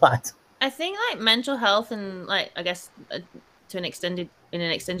about a lot. I think like mental health and like, I guess in an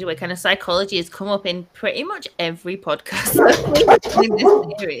extended way, kind of psychology has come up in pretty much every podcast in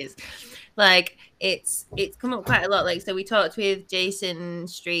this series. Like it's come up quite a lot. Like, so we talked with Jason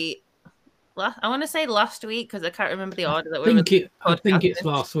Street I want to say last week because I can't remember the order that I think it's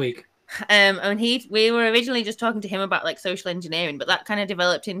last week. And we were originally just talking to him about like social engineering, but that kind of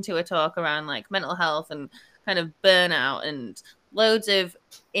developed into a talk around like mental health and kind of burnout and loads of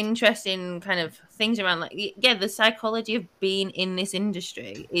interesting kind of things around like the psychology of being in this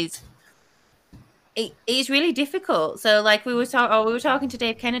industry is really difficult. So like we were talking to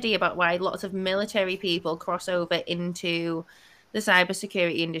Dave Kennedy about why lots of military people cross over into the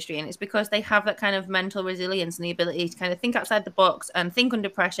cybersecurity industry, and it's because they have that kind of mental resilience and the ability to kind of think outside the box and think under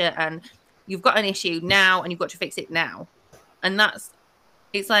pressure, and you've got an issue now and you've got to fix it now. And that's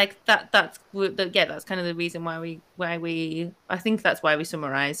kind of the reason I think that's why we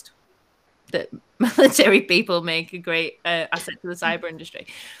summarized that military people make a great asset to the cyber industry.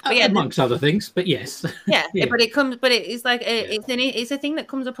 But amongst other things, but yes. Yeah. But it's a thing that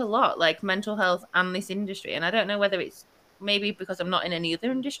comes up a lot, like mental health and this industry. And I don't know whether it's maybe because I'm not in any other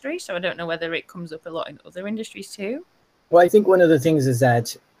industry, so I don't know whether it comes up a lot in other industries too. Well, I think one of the things is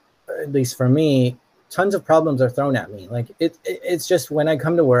that, at least for me, tons of problems are thrown at me. Like it's just when I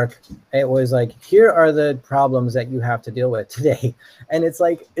come to work, it was like, here are the problems that you have to deal with today. And it's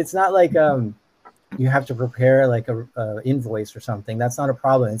like, it's not like you have to prepare like a invoice or something. That's not a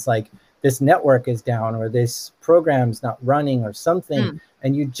problem. It's like this network is down or this program's not running or something.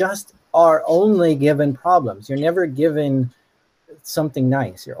 And you just are only given problems. You're never given something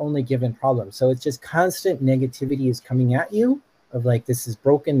nice. You're only given problems. So it's just constant negativity is coming at you of like, this is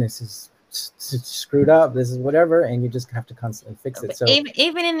broken, this is screwed up, this is whatever, and you just have to constantly fix it. So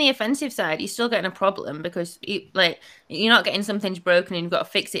even in the offensive side, you're still getting a problem because you're not getting something's broken and you've got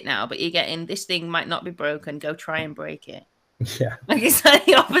to fix it now, but you're getting this thing might not be broken, go try and break it. Yeah, like it's like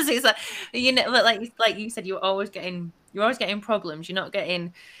the opposite. It's like like you said, you're always getting problems. You're not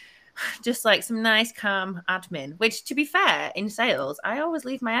getting just like some nice calm admin, which to be fair in sales, I always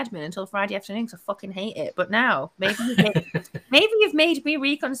leave my admin until Friday afternoon because I fucking hate it. But now maybe you've made me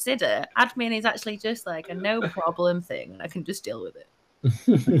reconsider. Admin is actually just like a no problem thing and I can just deal with it.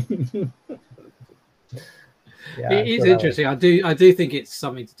 It is interesting. I do think it's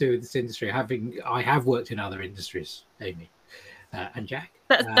something to do with this industry. I have worked in other industries, Amy and Jack.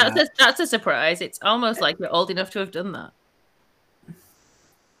 That's a surprise. It's almost like you're old enough to have done that.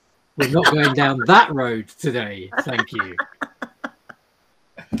 We're not going down that road today. Thank you.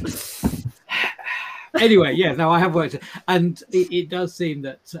 Anyway, I have worked, and it does seem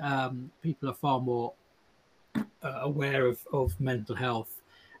that people are far more aware of mental health,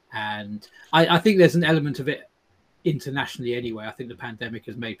 and I think there's an element of it internationally anyway. I think the pandemic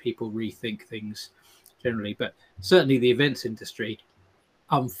has made people rethink things generally, but certainly the events industry,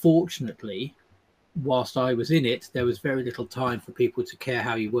 unfortunately, whilst I was in it, there was very little time for people to care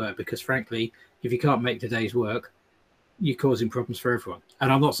how you were, because frankly, if you can't make today's work, you're causing problems for everyone. And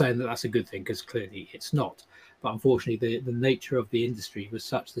I'm not saying that that's a good thing, because clearly it's not. But unfortunately, the nature of the industry was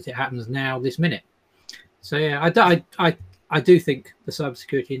such that it happens now, this minute. So yeah, I do think the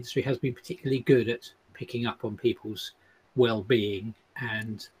cybersecurity industry has been particularly good at picking up on people's well-being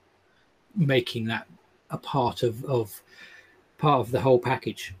and making that a part of the whole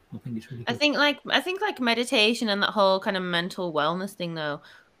package. I think it's really good. I think like meditation and that whole kind of mental wellness thing though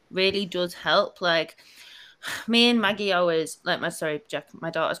really does help. Like me and Maggie always Jack, my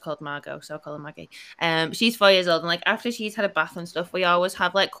daughter's called Margot, so I'll call her Maggie. She's 4 years old, and like after she's had a bath and stuff, we always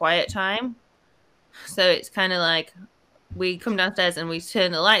have like quiet time. So it's kind of like we come downstairs and we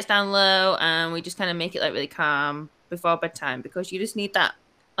turn the lights down low and we just kind of make it like really calm before bedtime, because you just need that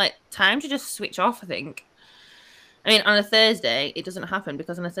like time to just switch off, I think. I mean, on a Thursday, it doesn't happen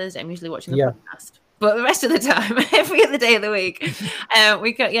because on a Thursday, I'm usually watching the podcast. But the rest of the time, every other day of the week,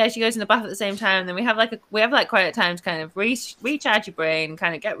 she goes in the bath at the same time. And then we have like quiet time to kind of recharge your brain,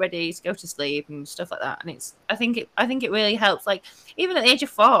 kind of get ready to go to sleep and stuff like that. And I think it really helps. Like even at the age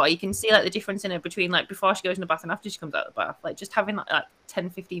of 4, you can see like the difference in her between like before she goes in the bath and after she comes out of the bath. Like just having like 10,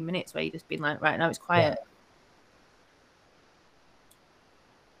 15 minutes where you just been like, right now it's quiet.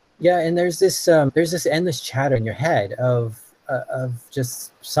 Yeah, and there's this endless chatter in your head of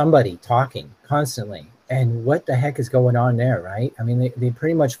just somebody talking constantly, and what the heck is going on there, right? I mean, they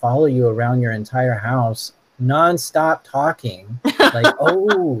pretty much follow you around your entire house, nonstop talking, like,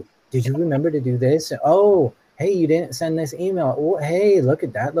 oh, did you remember to do this? Oh, hey, you didn't send this email. Oh, hey, look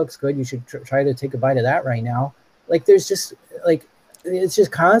at that, looks good. You should try to take a bite of that right now. Like, there's just like it's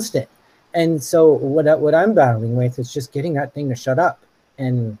just constant, and so what I'm battling with is just getting that thing to shut up.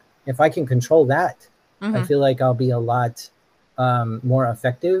 And if I can control that, I feel like I'll be a lot more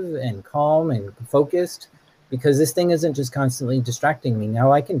effective and calm and focused, because this thing isn't just constantly distracting me.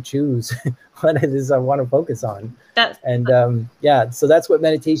 Now I can choose what it is I want to focus on. So that's what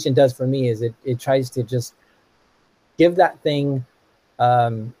meditation does for me, is it tries to just give that thing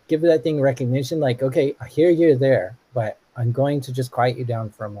recognition, like, okay, I hear you're there, but I'm going to just quiet you down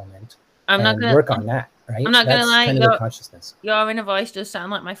for a moment. I'm not going to work on that. Right? I'm not going to lie, kind of consciousness. Your inner voice does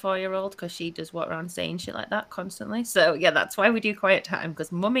sound like my 4-year-old, because she does walk around saying shit like that constantly. So yeah, that's why we do quiet time,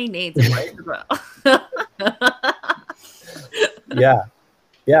 because mummy needs a break as well.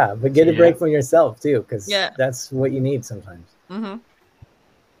 yeah, but get a break from yourself too, because that's what you need sometimes. Yeah,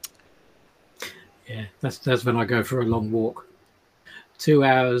 that's when I go for a long walk. 2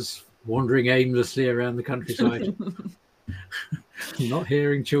 hours wandering aimlessly around the countryside. Not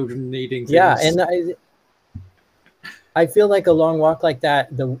hearing children needing things. Yeah, and I feel like a long walk like that,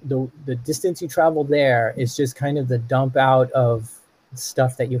 the distance you travel there is just kind of the dump out of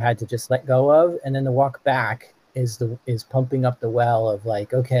stuff that you had to just let go of, and then the walk back is pumping up the well of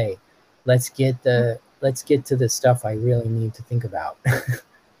like, okay, let's get to the stuff I really need to think about.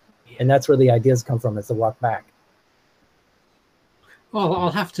 And that's where the ideas come from, is the walk back. Well,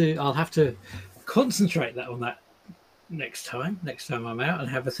 I'll have to concentrate on that next time I'm out, and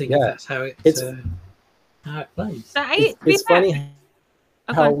have a think if that's how it plays. It's funny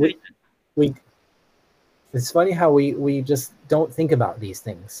how we just don't think about these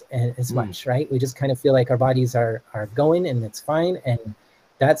things as much, right? We just kind of feel like our bodies are going and it's fine, and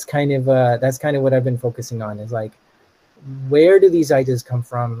that's kind of what I've been focusing on, is like, where do these ideas come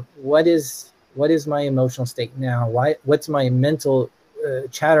from? What is my emotional state now? What's my mental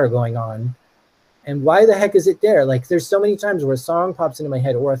chatter going on? And why the heck is it there? Like, there's so many times where a song pops into my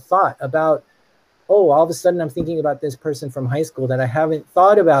head, or a thought about, oh, all of a sudden I'm thinking about this person from high school that I haven't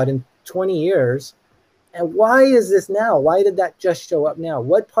thought about in 20 years. And why is this now? Why did that just show up now?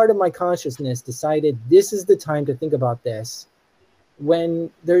 What part of my consciousness decided this is the time to think about this,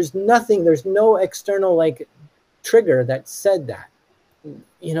 when there's no external like trigger that said that?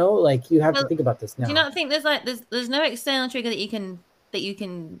 You know, like, you have to think about this now. Do you not think there's no external trigger that you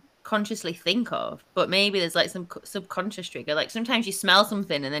can consciously think of, but maybe there's like some subconscious trigger? Like sometimes you smell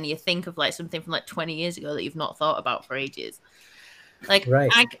something and then you think of like something from like 20 years ago that you've not thought about for ages. Like,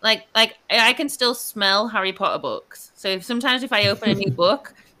 right. I can still smell Harry Potter books. So sometimes if I open a new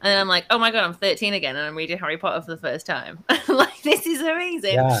book and then I'm like, oh my God, I'm 13 again and I'm reading Harry Potter for the first time. Like, this is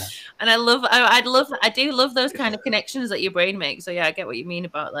amazing. Yeah. And I do love those kind of connections that your brain makes. So yeah, I get what you mean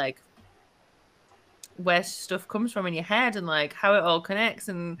about like where stuff comes from in your head and like how it all connects.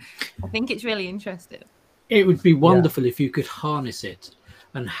 And I think it's really interesting. It would be wonderful if you could harness it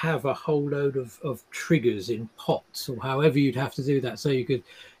and have a whole load of triggers in pots, or however you'd have to do that. So you could,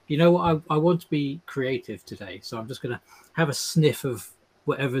 you know what, I want to be creative today, so I'm just going to have a sniff of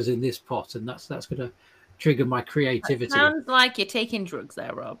whatever's in this pot, and that's going to trigger my creativity. It sounds like you're taking drugs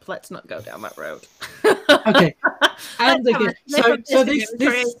there, Rob. Let's not go down that road. Okay. And again, so this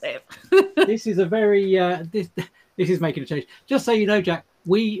is a very this is making a change. Just so you know, Jack,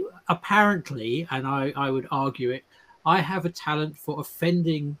 we apparently, and I would argue it, I have a talent for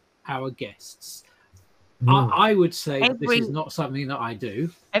offending our guests. I would say this is not something that I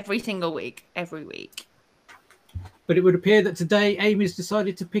do. Every single week, every week. But it would appear that today Amy's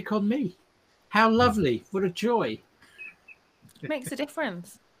decided to pick on me. How lovely. What a joy. Makes a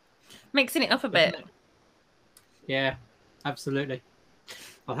difference. Mixing it up a bit. Yeah, absolutely.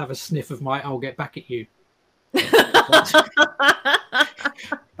 I'll have a sniff of my I'll get back at you.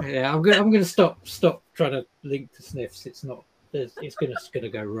 Yeah, I'm going to stop trying to link to sniffs. It's going to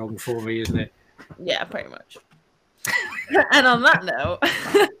go wrong for me, isn't it? Yeah, pretty much. And on that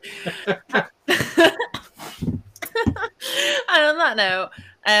note,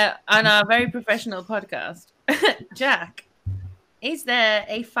 on our very professional podcast, Jack, is there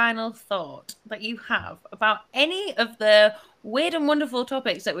a final thought that you have about any of the weird and wonderful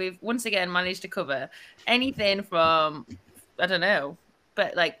topics that we've once again managed to cover? Anything from, I don't know,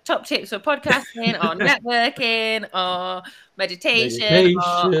 but like top tips for podcasting or networking or meditation, or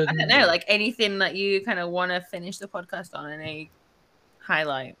I don't know, like anything that you kind of want to finish the podcast on, any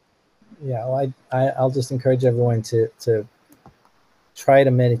highlight? Yeah, well, I'll just encourage everyone to try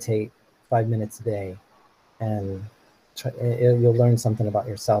to meditate 5 minutes a day, and you'll learn something about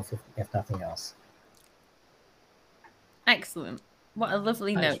yourself, if nothing else. Excellent. What a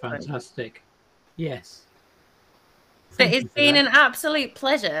lovely note. Fantastic. Yes. It's been an absolute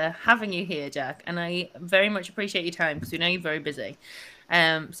pleasure having you here, Jack, and I very much appreciate your time because we know you're very busy.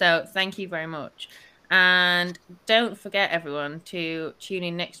 So thank you very much. And don't forget, everyone, to tune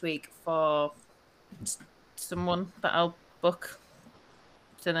in next week for someone that I'll book,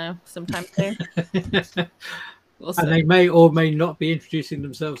 don't know, sometime soon. And they may or may not be introducing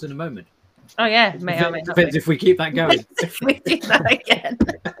themselves in a moment. Oh, yeah. May or may not. Depends if we keep that going. If we do that again.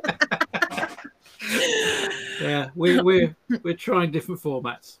 Yeah, we're trying different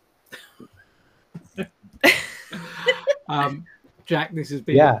formats. Jack, this has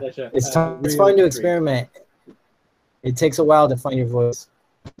been a pleasure. It's fun to experiment. It takes a while to find your voice.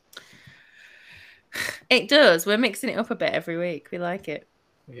 It does. We're mixing it up a bit every week. We like it.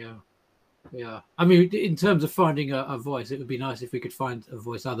 Yeah. I mean, in terms of finding a voice, it would be nice if we could find a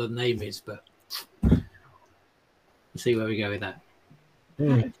voice other than Amy's, but we'll see where we go with that.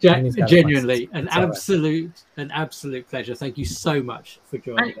 Jack, genuinely an absolute pleasure. Thank you so much for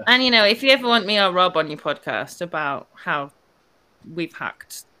joining us. And if you ever want me or Rob on your podcast about how we've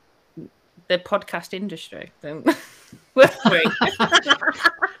hacked the podcast industry, then we're free.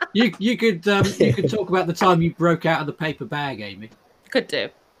 you could talk about the time you broke out of the paper bag, Amy. Could do.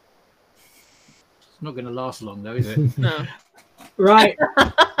 It's not going to last long, though, is it? No. Right.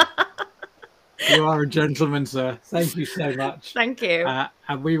 You are a gentleman, sir. Thank you so much. Thank you.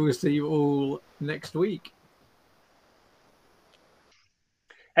 And we will see you all next week.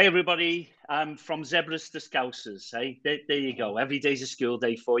 Hey, everybody. From Zebras to Scousers. Hey, there you go. Every day's a school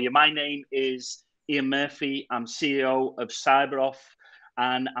day for you. My name is Ian Murphy. I'm CEO of CyberOff,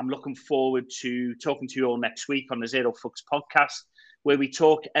 and I'm looking forward to talking to you all next week on the Zero Fucks podcast, where we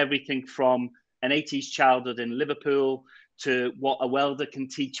talk everything from an 80s childhood in Liverpool to what a welder can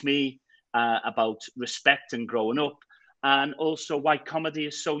teach me about respect and growing up, and also why comedy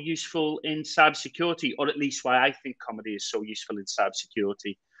is so useful in cybersecurity, or at least why I think comedy is so useful in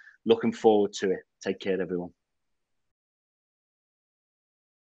cybersecurity. Looking forward to it. Take care, everyone.